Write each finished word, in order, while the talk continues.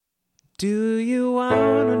Do you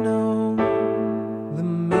wanna know the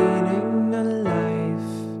meaning of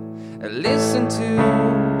life? Listen to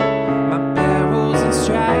my perils and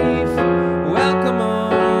strife. Welcome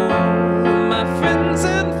on, my friends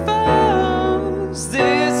and foes.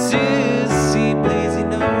 This is Sea Blazy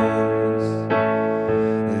Knows.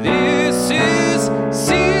 This is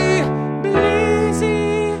Sea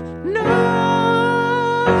Blazy Knows.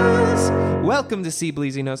 Welcome to Sea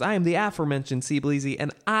Blazy Knows. I am the aforementioned Sea Blazy,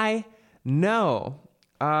 and I know.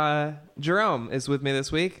 Jerome is with me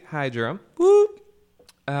this week. Hi, Jerome. Whoop.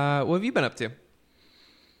 What have you been up to?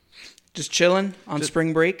 Just chilling on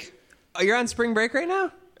spring break. Oh, you're on spring break right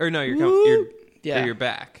now? Or no, you're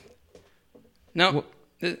back. No,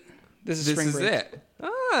 this is spring break. This is it.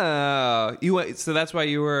 Oh, so that's why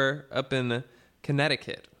you were up in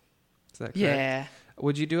Connecticut. Is that correct? Yeah.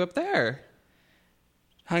 What'd you do up there?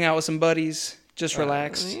 Hung out with some buddies. Just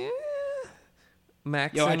relaxed. Yeah.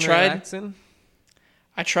 Maxing, Yo, I tried. relaxing?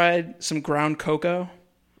 I tried some ground cocoa.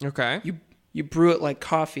 Okay. You brew it like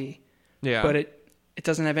coffee. Yeah. But it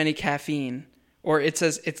doesn't have any caffeine. Or it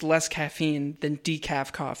says it's less caffeine than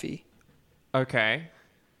decaf coffee. Okay.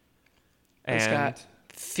 It's got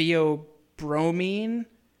theobromine.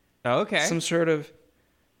 Okay. Some sort of...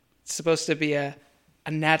 It's supposed to be a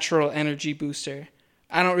natural energy booster.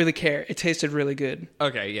 I don't really care. It tasted really good.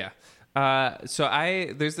 Okay, yeah. So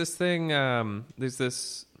there's this thing, there's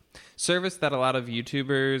this service that a lot of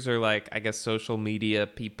YouTubers or like, I guess, social media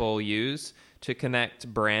people use to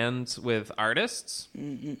connect brands with artists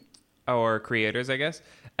or creators, I guess.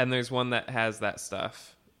 And there's one that has that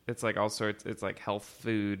stuff. It's like all sorts, it's like health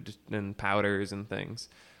food and powders and things.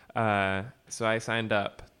 So I signed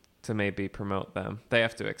up to maybe promote them. They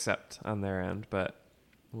have to accept on their end, but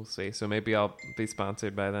we'll see. So maybe I'll be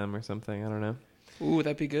sponsored by them or something. I don't know. Ooh,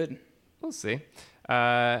 that'd be good. We'll see.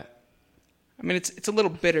 I mean, it's a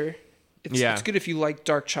little bitter. It's good if you like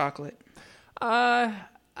dark chocolate. I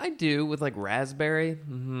do with like raspberry.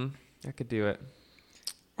 I could do it.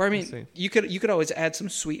 Or I mean, you could always add some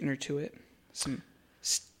sweetener to it. Some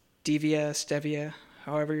stevia,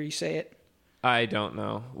 however you say it. I don't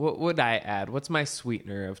know. What would I add? What's my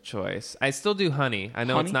sweetener of choice? I still do honey. I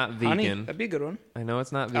know it's not vegan. Honey? That'd be a good one. I know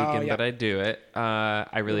it's not vegan, yeah. but I do it.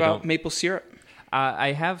 I really what about don't. maple syrup?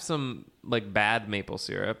 I have some like bad maple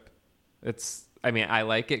syrup. I mean, I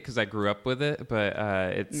like it because I grew up with it, but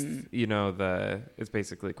it's it's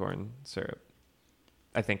basically corn syrup.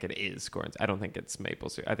 I think it is corn. I don't think it's maple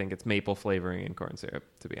syrup. I think it's maple flavoring in corn syrup,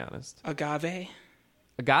 to be honest. Agave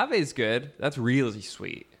is good. That's really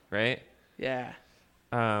sweet, right? Yeah.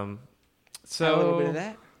 So add a little bit of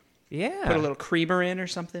that. Yeah. Put a little creamer in or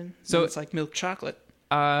something. So it's like milk chocolate.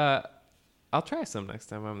 I'll try some next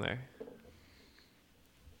time I'm there.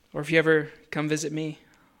 Or if you ever come visit me,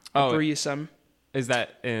 I'll brew you some. Is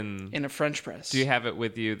that in a French press? Do you have it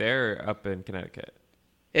with you there or up in Connecticut?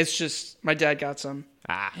 It's just my dad got some.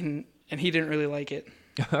 And he didn't really like it.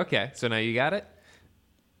 Okay, so now you got it?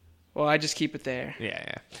 Well, I just keep it there.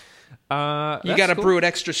 Yeah. You got to brew it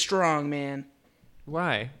extra strong, man.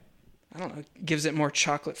 Why? I don't know. It gives it more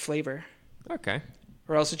chocolate flavor. Okay.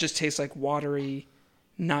 Or else it just tastes like watery,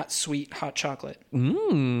 not sweet hot chocolate.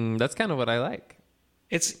 That's kind of what I like.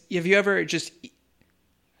 Have you ever just,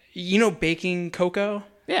 baking cocoa?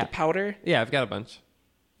 Yeah. The powder? Yeah, I've got a bunch.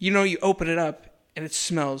 You open it up and it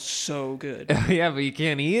smells so good. Yeah, but you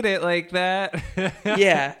can't eat it like that.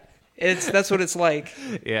 Yeah. That's what it's like.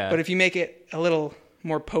 Yeah. But if you make it a little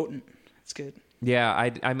more potent, it's good. Yeah,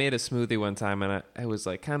 I made a smoothie one time and it was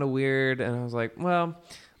like kind of weird, and I was like, well,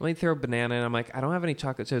 let me throw a banana in. I'm like, I don't have any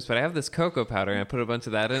chocolate chips, but I have this cocoa powder, and I put a bunch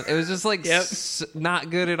of that in. It was just like not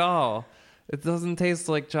good at all. It doesn't taste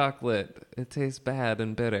like chocolate. It tastes bad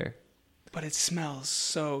and bitter. But it smells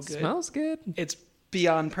so good. Smells good. It's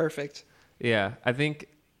beyond perfect. Yeah, I think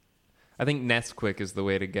Nesquik is the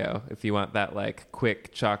way to go if you want that like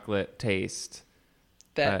quick chocolate taste.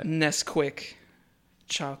 That Nesquik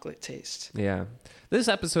chocolate taste. Yeah. This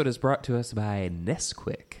episode is brought to us by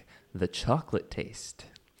Nesquik, the chocolate taste.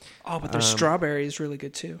 Oh, but their strawberry is really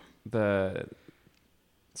good too. The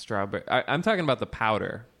strawberry. I'm talking about the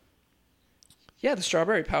powder. Yeah, the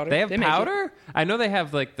strawberry powder. They have powder? I know they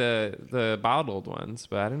have like the bottled ones,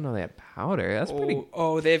 but I didn't know they had powder. That's pretty.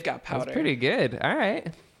 Oh, they've got powder. That's pretty good. All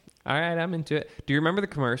right, I'm into it. Do you remember the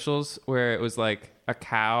commercials where it was like a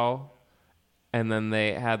cow, and then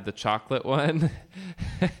they had the chocolate one,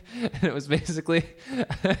 and it was basically.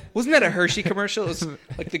 Wasn't that a Hershey commercial? It was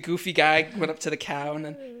like the goofy guy went up to the cow, and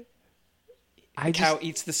then the cow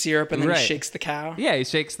eats the syrup, and then he shakes the cow. Yeah, he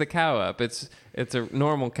shakes the cow up. It's a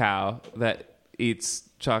normal cow that eats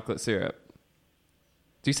chocolate syrup.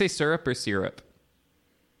 Do you say syrup or syrup?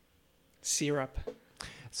 Syrup.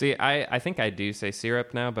 See, I think I do say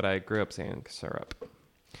syrup now, but I grew up saying syrup.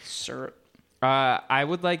 Syrup. I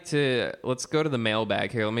would like to. Let's go to the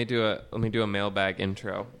mailbag here. Let me do a mailbag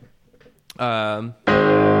intro.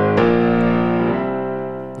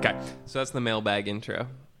 Okay, so that's the mailbag intro.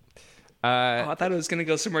 I thought it was gonna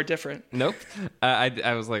go somewhere different. Nope.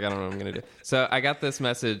 I was like, I don't know what I'm gonna do. So I got this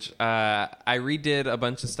message. I redid a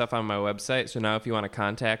bunch of stuff on my website. So now if you want to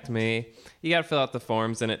contact me, you gotta fill out the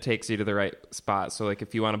forms, and it takes you to the right spot. So like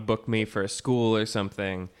if you want to book me for a school or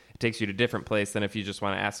something, it takes you to a different place than if you just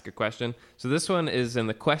want to ask a question. So this one is in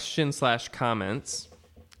the question/comments,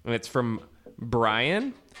 and it's from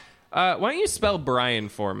Brian. Why don't you spell Brian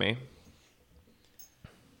for me?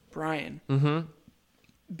 Brian. Mm-hmm.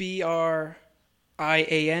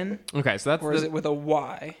 Brian. Okay, so that's. Or is it with a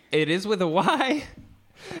Y? It is with a Y,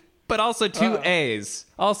 but also two A's.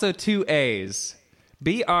 Also two A's.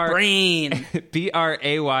 Brain.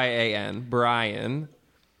 Bryan. Brian.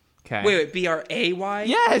 Okay. Wait, Bray?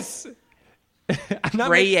 Yes.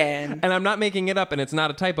 Brian. And I'm not making it up, and it's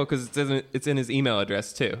not a typo because it's in his email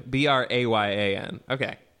address too. Bryan.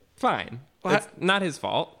 Okay, fine. Well, it's not his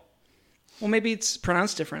fault. Well, maybe it's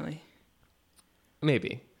pronounced differently.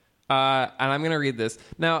 Maybe. And I'm going to read this.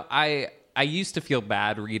 Now, I used to feel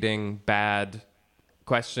bad reading bad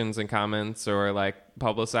questions and comments or like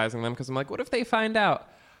publicizing them because I'm like, what if they find out?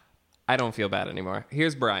 I don't feel bad anymore.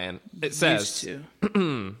 Here's Brian. It says, Used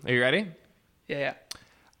to. Are you ready? Yeah.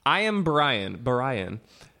 I am Brian,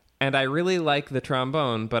 and I really like the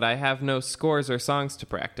trombone, but I have no scores or songs to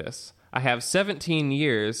practice. I have 17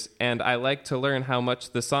 years, and I like to learn how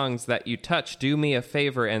much the songs that you touch do me a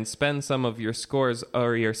favor and spend some of your scores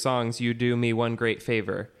or your songs you do me one great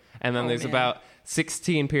favor. And then there's about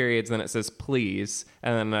 16 periods, and it says please,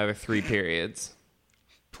 and then another 3 periods.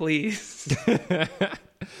 Please.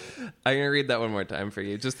 I'm going to read that one more time for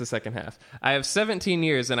you, just the second half. I have 17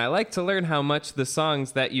 years, and I like to learn how much the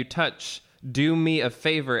songs that you touch do me a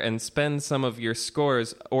favor and spend some of your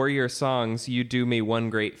scores or your songs you do me one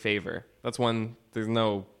great favor. That's one. There's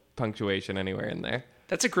no punctuation anywhere in there.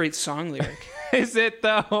 That's a great song lyric. Is it,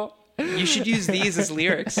 though? You should use these as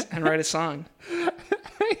lyrics and write a song. I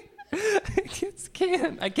just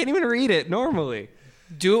can't. I can't even read it normally.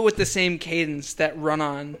 Do it with the same cadence that Run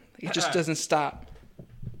On. It just doesn't stop.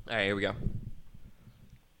 All right, here we go.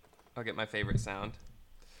 I'll get my favorite sound.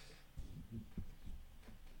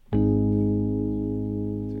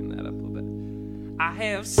 Turn that up a little bit. I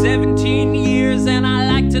have 17 years and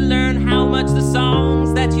I like to learn how much the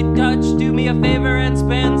songs that you touch do me a favor and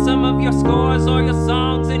spend some of your scores or your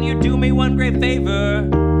songs and you do me one great favor.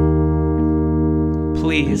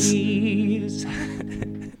 Please.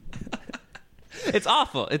 It's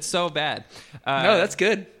awful. It's so bad. No, that's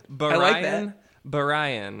good. I like that.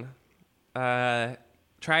 Brian, try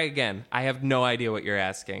again. I have no idea what you're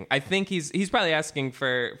asking. I think he's probably asking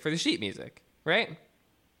for the sheet music, right?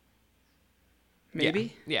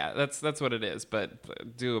 Maybe. Yeah, that's what it is.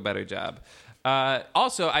 But do a better job.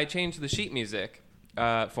 Also, I changed the sheet music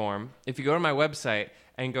form. If you go to my website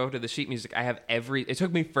and go to the sheet music, I have it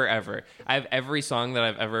took me forever. I have every song that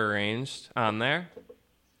I've ever arranged on there.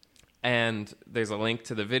 And there's a link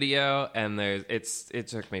to the video, and it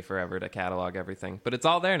took me forever to catalog everything, but it's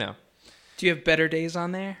all there now. Do you have Better Days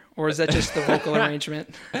on there, or is that just the vocal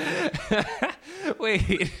arrangement?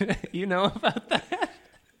 Wait, you know about that?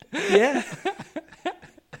 Yeah.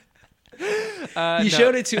 You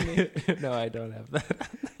showed it to me. No, I don't have that.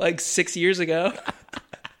 Like 6 years ago.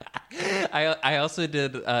 I also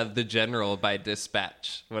did The General by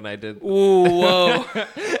Dispatch when I did. Ooh, whoa.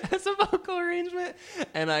 As a vocal arrangement.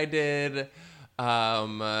 And I did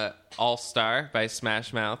All Star by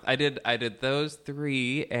Smash Mouth. I did those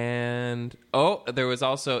 3, and it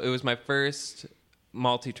was my first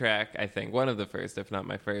multi-track, I think. One of the first, if not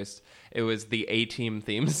my first. It was the A-Team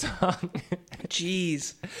theme song.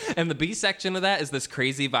 Jeez. And the B section of that is this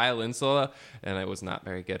crazy violin solo, and it was not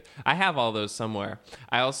very good. I have all those somewhere.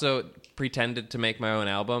 I also pretended to make my own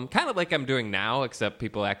album, kind of like I'm doing now, except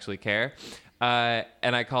people actually care.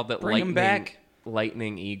 And I called it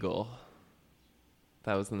Lightning Eagle.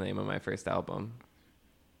 That was the name of my first album.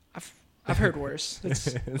 I've heard worse.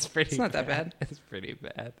 It's not that bad. It's pretty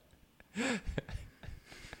bad.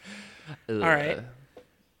 All right.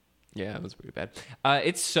 Yeah, it was pretty bad.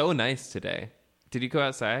 It's so nice today. Did you go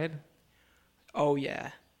outside? Oh,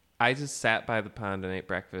 yeah. I just sat by the pond and ate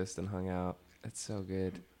breakfast and hung out. It's so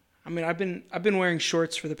good. I mean, I've been wearing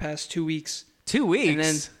shorts for the past 2 weeks. 2 weeks? And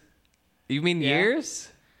then, you mean years?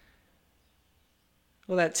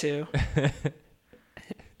 Well, that too.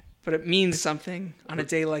 But it means something on a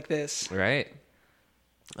day like this. Right.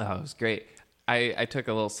 Oh, it was great. I took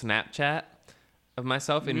a little Snapchat of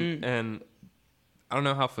myself, and I don't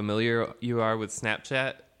know how familiar you are with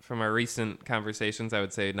Snapchat. From our recent conversations, I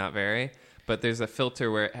would say not very, but there's a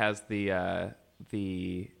filter where it has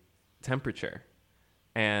the temperature,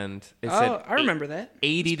 and it said I remember that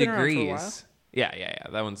 80 degrees. Yeah.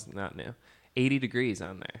 That one's not new. 80 degrees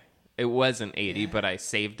on there. It wasn't 80, but I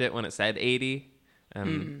saved it when it said 80,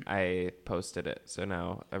 and I posted it. So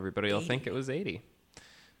now everybody will think it was 80.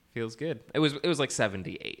 Feels good. It was like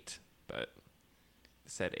 78, but it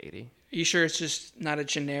said 80. Are you sure it's just not a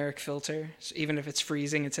generic filter? So even if it's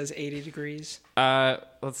freezing, it says 80 degrees.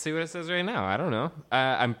 Let's see what it says right now. I don't know.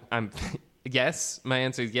 I'm yes. My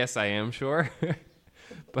answer is yes. I am sure,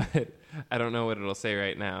 but I don't know what it'll say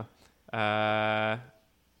right now.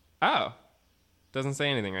 Doesn't say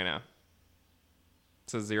anything right now. It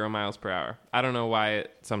says 0 miles per hour. I don't know why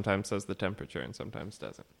it sometimes says the temperature and sometimes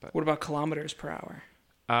doesn't. But what about kilometers per hour?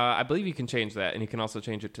 I believe you can change that, and you can also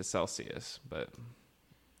change it to Celsius, but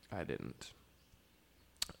I didn't.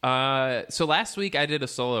 So last week I did a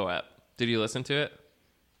solo ep. Did you listen to it?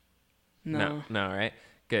 No, right?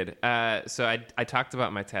 Good. So I talked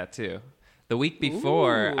about my tattoo. The week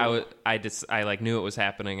before, I like knew it was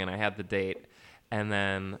happening, and I had the date. And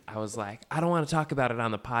then I was like, I don't want to talk about it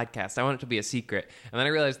on the podcast. I want it to be a secret. And then I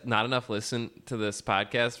realized not enough listen to this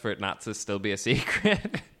podcast for it not to still be a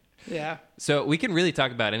secret. Yeah. So we can really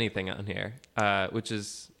talk about anything on here, which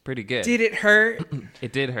is pretty good. Did it hurt?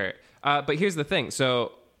 It did hurt. But here's the thing.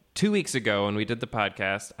 So 2 weeks ago when we did the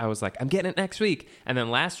podcast, I was like, I'm getting it next week. And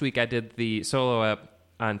then last week I did the solo ep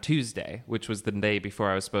on Tuesday, which was the day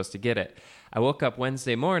before I was supposed to get it. I woke up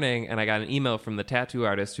Wednesday morning and I got an email from the tattoo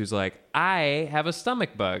artist who's like, I have a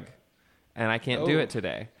stomach bug and I can't do it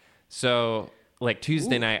today. So like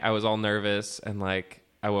Tuesday night, I was all nervous and like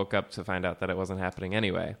I woke up to find out that it wasn't happening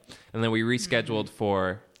anyway. And then we rescheduled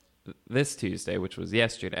for this Tuesday, which was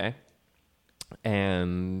yesterday.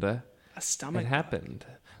 And a stomach it happened.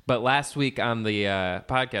 But last week on the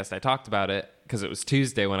podcast, I talked about it because it was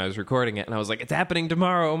Tuesday when I was recording it. And I was like, it's happening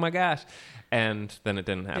tomorrow. Oh my gosh. And then it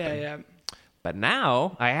didn't happen. Yeah. But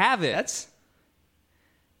now I have it.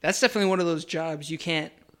 That's definitely one of those jobs you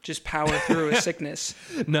can't just power through a sickness.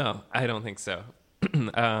 No, I don't think so.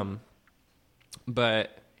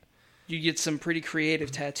 But you get some pretty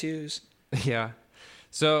creative tattoos. Yeah.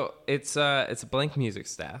 So it's a Blank Music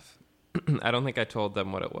staff. I don't think I told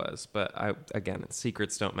them what it was, but again,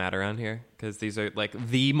 secrets don't matter on here because these are like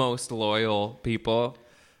the most loyal people,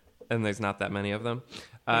 and there's not that many of them.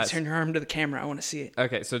 Turn your arm to the camera. I want to see it.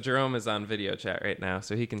 Okay, so Jerome is on video chat right now,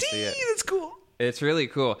 so he can see it. That's cool. It's really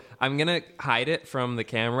cool. I'm going to hide it from the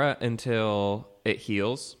camera until it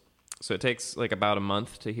heals. So it takes like about a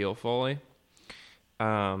month to heal fully.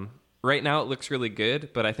 Right now it looks really good,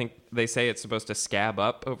 but I think they say it's supposed to scab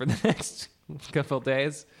up over the next couple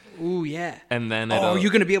days. Ooh, yeah. And then are you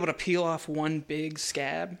going to be able to peel off one big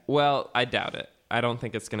scab? Well, I doubt it. I don't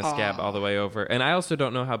think it's going to scab all the way over. And I also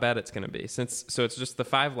don't know how bad it's going to be. So it's just the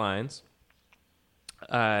 5 lines.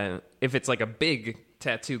 If it's like a big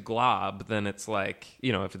tattoo glob, then it's like,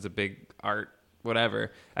 if it's a big art,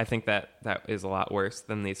 whatever, I think that is a lot worse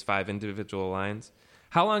than these 5 individual lines.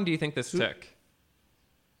 How long do you think this took?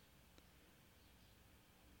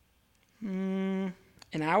 An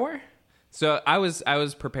hour? So I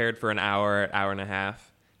was prepared for an hour and a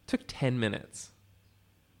half. It took 10 minutes.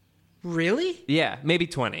 Really? Yeah, maybe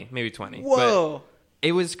 20. Whoa. But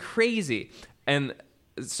it was crazy. And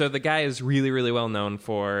so the guy is really, really well known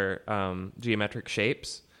for geometric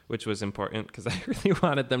shapes, which was important because I really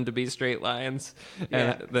wanted them to be straight lines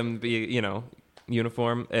and them be,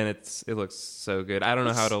 uniform. And it looks so good. I don't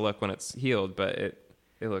know how it'll look when it's healed, but it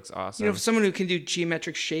looks awesome. For someone who can do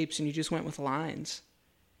geometric shapes and you just went with lines.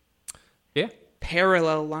 Yeah.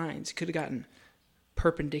 Parallel lines. You could have gotten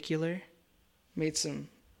perpendicular, made some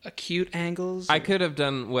acute angles. I could have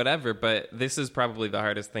done whatever, but this is probably the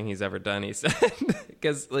hardest thing he's ever done, he said.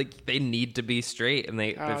 Because like they need to be straight and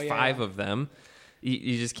there's 5 of them.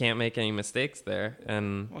 You just can't make any mistakes there.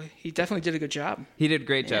 And well, he definitely did a good job. He did a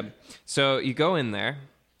great job. So you go in there.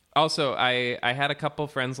 Also, I had a couple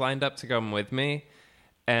friends lined up to come with me.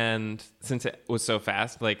 And since it was so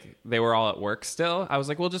fast, like they were all at work still, I was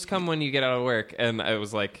like, well, just come when you get out of work. And it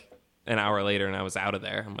was like an hour later and I was out of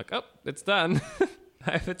there. I'm like, oh, it's done.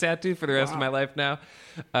 I have a tattoo for the rest of my life now.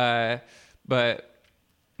 But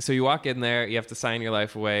so you walk in there, you have to sign your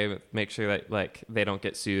life away, make sure that like they don't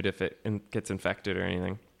get sued if it gets infected or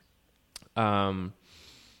anything. And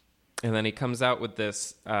then he comes out with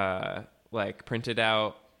this like printed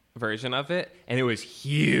out version of it, and it was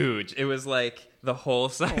huge. It was like the whole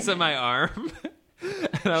size of my arm.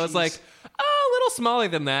 And I was like, oh, little smaller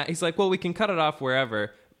than that. He's like, well, we can cut it off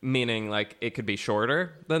wherever, meaning like it could be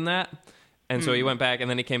shorter than that. And so he went back, and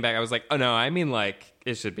then he came back. I was like, oh, no, I mean like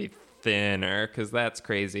it should be thinner because that's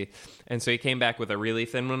crazy. And so he came back with a really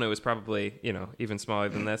thin one. It was probably, even smaller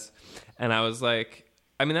than this. And I was like,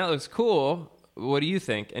 I mean, that looks cool. What do you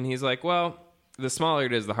think? And he's like, well, the smaller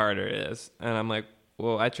it is, the harder it is. And I'm like,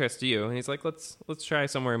 well, I trust you. And he's like, let's try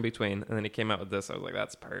somewhere in between. And then he came out with this. I was like,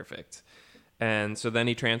 that's perfect. And so then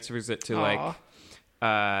he transfers it to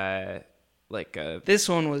this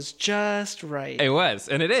one was just right. It was,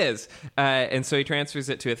 and it is. And so he transfers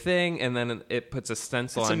it to a thing, and then it puts a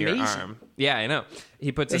stencil on your arm. Yeah, I know.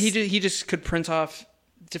 He just could print off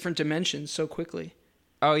different dimensions so quickly.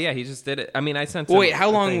 Oh yeah, he just did it. I mean, I sent. Wait, how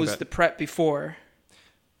long was the prep before?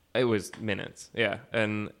 It was minutes. Yeah,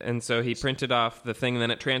 and so he printed off the thing, and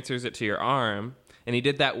then it transfers it to your arm, and he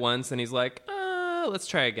did that once, and he's like, let's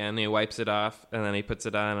try again. And he wipes it off, and then he puts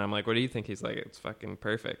it on, and I'm like, what do you think? He's like, it's fucking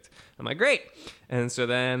perfect. I'm like, great. And so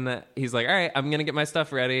then he's like, all right, I'm gonna get my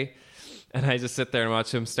stuff ready. And I just sit there and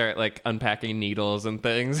watch him start like unpacking needles and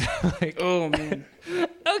things. Like, oh man.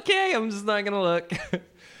 Okay, I'm just not gonna look.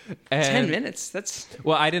 And 10 minutes. That's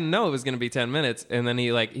well, I didn't know it was gonna be 10 minutes. And then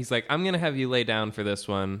he's like, I'm gonna have you lay down for this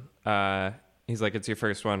one. He's like, it's your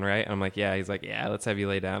first one, right? And I'm like, yeah. He's like, yeah, let's have you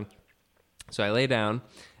lay down. So I lay down,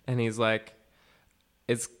 and he's like,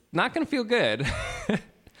 it's not going to feel good.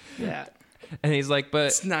 Yeah. And he's like, but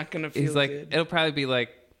it's not going to feel good. He's like, it'll probably be like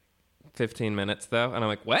 15 minutes though. And I'm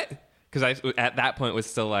like, what? Because I, at that point, was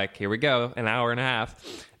still like, here we go, an hour and a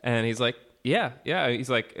half. And he's like, yeah. He's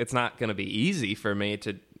like, it's not going to be easy for me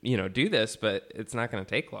to, do this, but it's not going to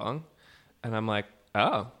take long. And I'm like,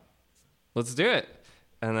 oh, let's do it.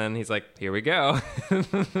 And then he's like, here we go.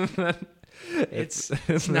 It's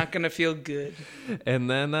not going to feel good. And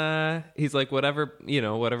then he's like, whatever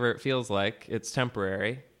it feels like, it's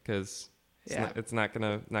temporary because it's not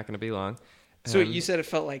gonna be long. So you said it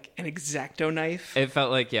felt like an X-Acto knife? It felt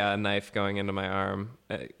like, a knife going into my arm,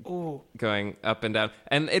 going up and down.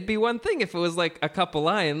 And it'd be one thing if it was like a couple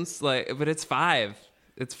lines, but it's 5.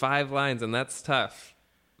 It's 5 lines, and that's tough.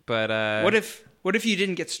 But what if you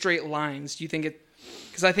didn't get straight lines? Do you think it?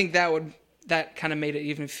 Because I think that kind of made it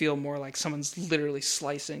even feel more like someone's literally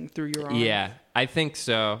slicing through your arm. Yeah, I think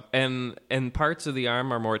so. And parts of the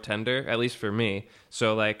arm are more tender, at least for me.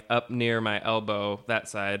 So like up near my elbow, that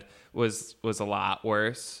side was a lot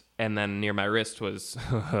worse. And then near my wrist was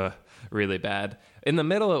really bad. In the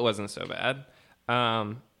middle, it wasn't so bad.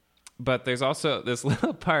 But there's also this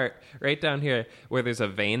little part right down here where there's a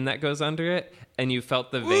vein that goes under it. And you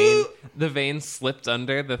felt the vein slipped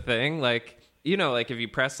under the thing. Like, like if you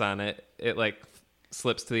press on it, it like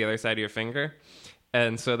slips to the other side of your finger.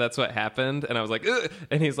 And so that's what happened. And I was like, ugh!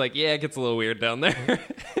 And he's like, yeah, it gets a little weird down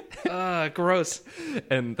there. Gross.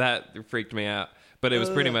 And that freaked me out. But it was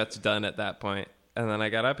pretty much done at that point. And then I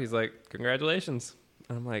got up. He's like, congratulations.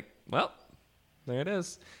 And I'm like, well, there it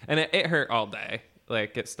is. And it hurt all day.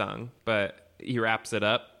 Like, it stung. But he wraps it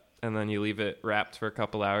up, and then you leave it wrapped for a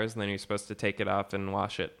couple hours, and then you're supposed to take it off and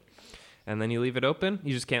wash it. And then you leave it open.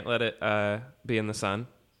 You just can't let it be in the sun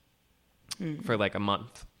for like a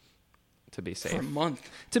month to be safe. For a month?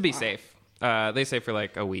 To be safe. They say for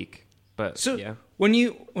like a week. But so yeah. When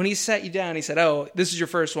he sat you down, he said, oh, this is your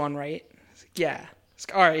first one, right? Like, yeah.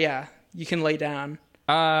 Like, all right, yeah. You can lay down.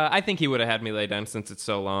 I think he would have had me lay down since it's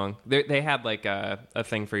so long. They had like a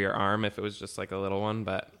thing for your arm if it was just like a little one.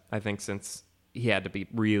 But I think since he had to be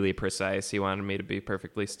really precise, he wanted me to be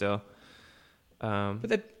perfectly still. But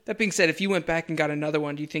that being said, if you went back and got another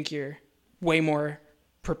one, do you think you're way more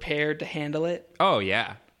prepared to handle it? Oh,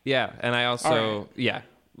 yeah. Yeah. And I also,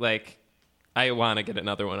 like, I want to get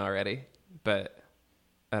another one already, but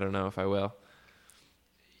I don't know if I will.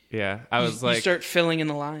 Yeah. I was like... You start filling in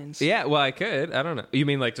the lines. Yeah, well, I could. I don't know. You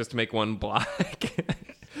mean like just to make one block?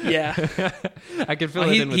 Yeah. I could fill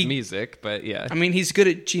it in with music, but yeah. I mean, he's good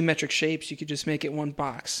at geometric shapes. You could just make it one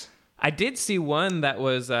box. I did see one that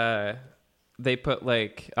was... they put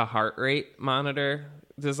like a heart rate monitor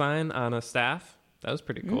design on a staff. That was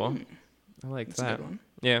pretty cool. I liked that. A good one.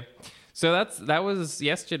 Yeah. So that was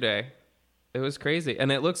yesterday. It was crazy.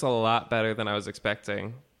 And it looks a lot better than I was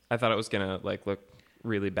expecting. I thought it was going to like look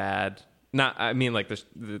really bad. I mean like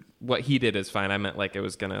what he did is fine. I meant like it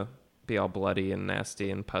was going to be all bloody and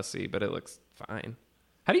nasty and pussy, but it looks fine.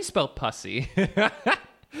 How do you spell pussy?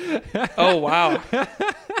 Oh, wow.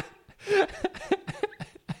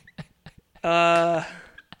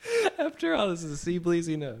 After all, this is a C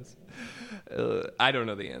Bleezy knows. I don't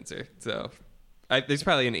know the answer, so there's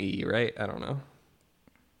probably an E, right? I don't know.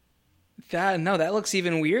 That looks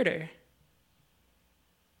even weirder.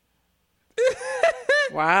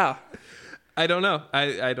 Wow. I don't know.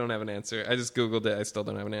 I don't have an answer. I just Googled it. I still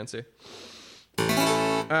don't have an answer.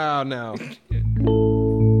 Oh, no.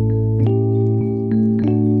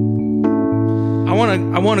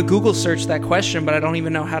 I want to Google search that question, but I don't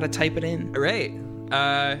even know how to type it in. Right.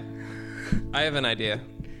 I have an idea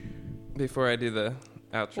before I do the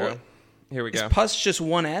outro. What? Here we go. Is pus just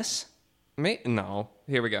one S? No.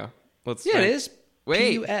 Here we go. Let's Yeah, try. it is.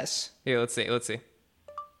 Wait. P-U-S. Here, let's see.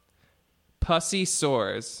 Pussy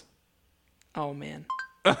sores. Oh, man.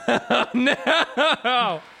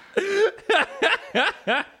 No.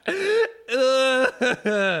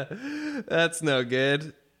 That's no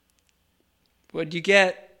good. What'd you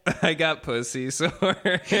get? I got pussy sores.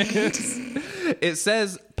 It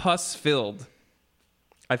says pus filled.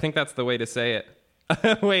 I think that's the way to say it.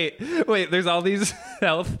 Wait. There's all these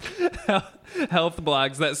health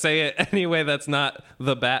blogs that say it anyway. That's not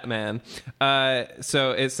the Batman.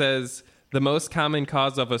 So it says the most common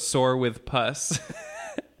cause of a sore with pus.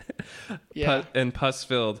 Yeah. And pus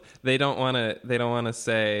filled. They don't want to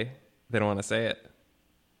say it.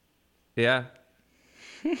 Yeah.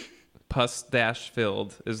 Pus -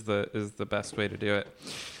 filled is the best way to do it.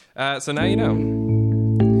 So now you know.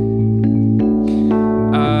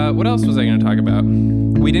 What else was I going to talk about?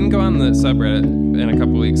 We didn't go on the subreddit in a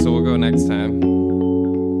couple weeks, so we'll go next time.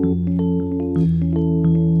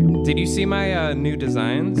 Did you see my new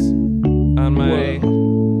designs on my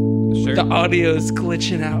shirt? The audio is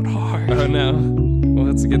glitching out hard. Oh no. Well,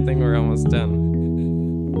 that's a good thing we're almost done.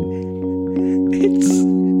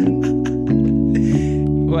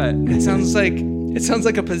 What? It sounds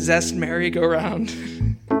like a possessed merry-go-round.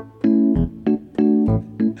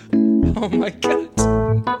 Oh my god.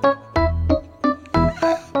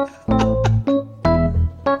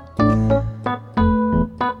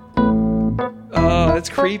 Oh, that's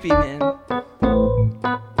creepy, man.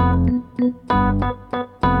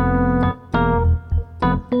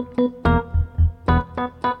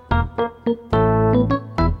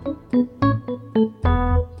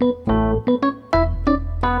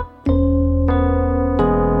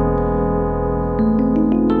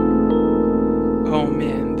 Oh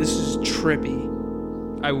man, this is trippy.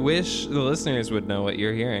 I wish the listeners would know what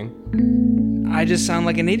you're hearing. I just sound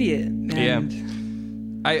like an idiot. And Yeah.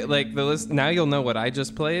 I like the list. Now you'll know what I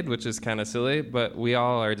just played, which is kind of silly, but we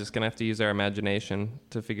all are just gonna have to use our imagination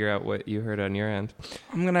to figure out what you heard on your end.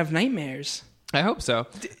 I'm gonna have nightmares. I hope so.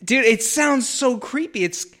 Dude, it sounds so creepy.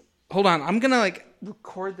 Hold on, I'm gonna like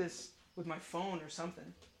record this with my phone or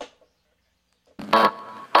something.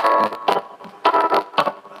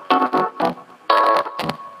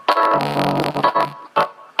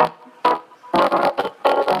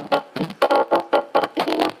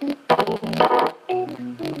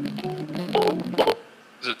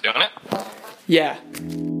 Is it doing it? Yeah.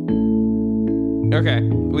 Okay,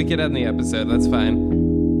 we could end the episode. That's fine.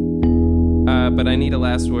 But I need a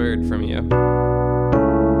last word from you.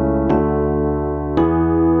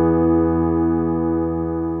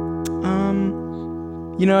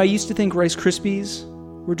 I used to think Rice Krispies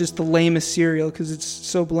were just the lamest cereal because it's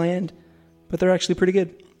so bland, but they're actually pretty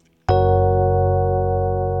good.